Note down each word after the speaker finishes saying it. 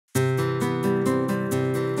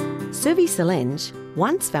Suvdaa Selenge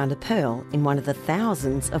once found a pearl in one of the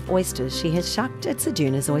thousands of oysters she has shucked at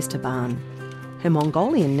Ceduna's Oyster Barn. Her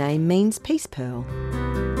Mongolian name means peace pearl.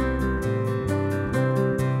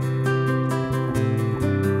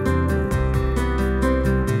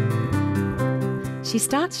 She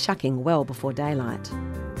starts shucking well before daylight.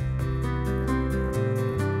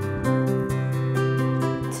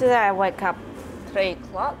 Today I wake up 3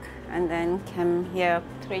 o'clock and then come here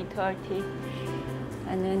 3:30.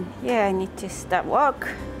 And then, yeah, I need to start work,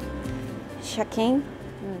 shucking.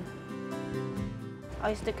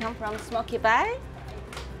 Oyster come from Smoky Bay.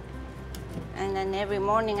 And then every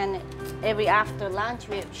morning and every after lunch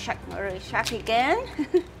we shuck again.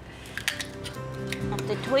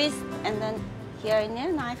 After twist and then here and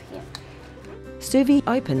there, knife here. Suvdaa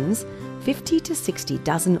opens 50 to 60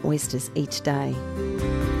 dozen oysters each day.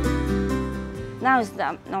 Now it's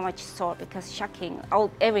not much sore because shucking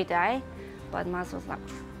every day, but muscles like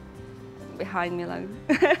behind me like.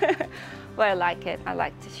 Well, I like it. I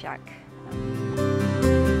like to shuck.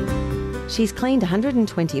 She's cleaned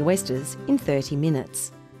 120 oysters in 30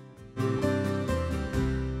 minutes.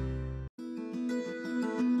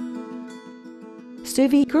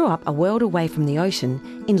 Suvdaa grew up a world away from the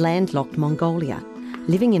ocean in landlocked Mongolia,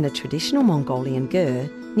 living in a traditional Mongolian ger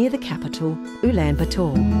near the capital,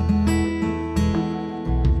 Ulaanbaatar.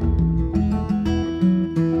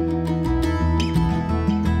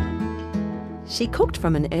 She cooked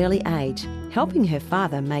from an early age, helping her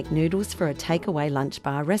father make noodles for a takeaway lunch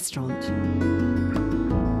bar restaurant.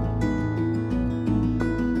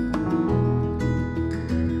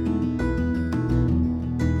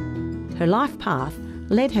 Her life path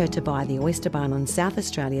led her to buy the Oyster Barn on South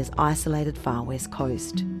Australia's isolated far west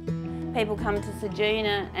coast. People come to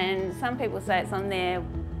Ceduna and some people say it's on their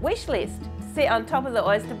wish list. Sit on top of the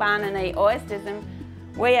Oyster Barn and eat oysters, and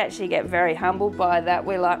we actually get very humbled by that.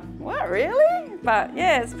 We're like, what, really? But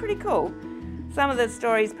yeah, it's pretty cool. Some of the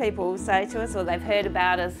stories people say to us, or they've heard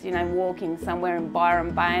about us, you know, walking somewhere in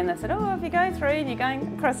Byron Bay, and they said, oh, if you go through and you're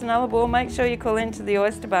going across another ball, make sure you call into the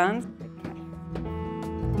Oyster Barns.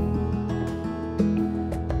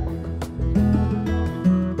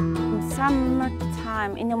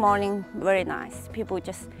 Summertime in the morning, very nice. People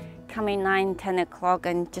just come in 9, 10 o'clock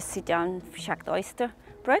and just sit down, shuck the oyster,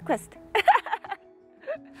 breakfast.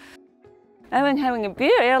 I went having a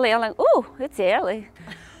beer early. I'm like, oh, it's early.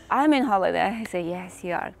 I'm in holiday. I say, yes,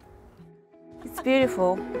 you are. It's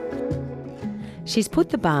beautiful. She's put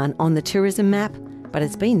the barn on the tourism map, but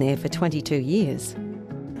it's been there for 22 years.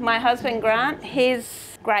 My husband, Grant,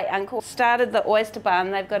 his great uncle started the Oyster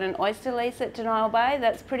Barn. They've got an oyster lease at Byron Bay.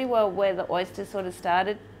 That's pretty well where the oysters sort of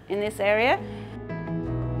started in this area.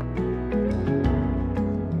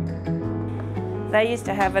 They used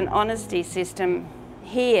to have an honesty system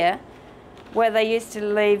here where they used to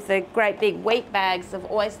leave the great big wheat bags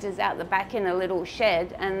of oysters out the back in a little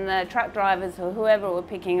shed, and the truck drivers or whoever were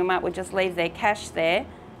picking them up would just leave their cash there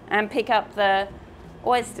and pick up the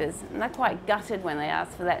oysters. And they're quite gutted when they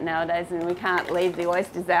ask for that nowadays, and we can't leave the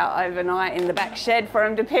oysters out overnight in the back shed for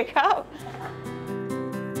them to pick up.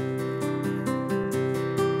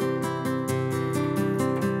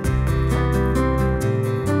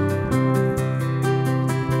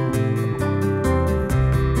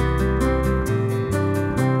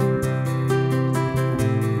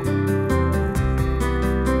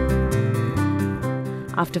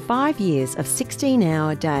 After 5 years of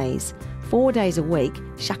 16-hour days, 4 days a week,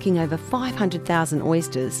 shucking over 500,000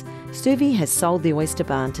 oysters, Suvdaa has sold the Oyster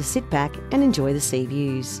Barn to sit back and enjoy the sea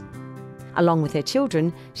views. Along with her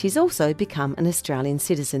children, she's also become an Australian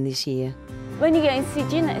citizen this year. When you go in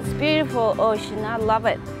Ceduna, it's beautiful ocean. I love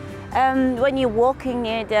it. When you're walking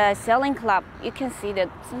near the sailing club, you can see that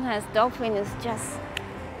sometimes dolphin is just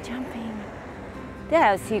jumping. There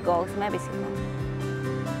are seagulls, maybe seagulls.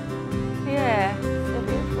 Yeah, so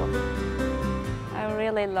beautiful. I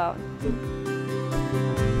really love it.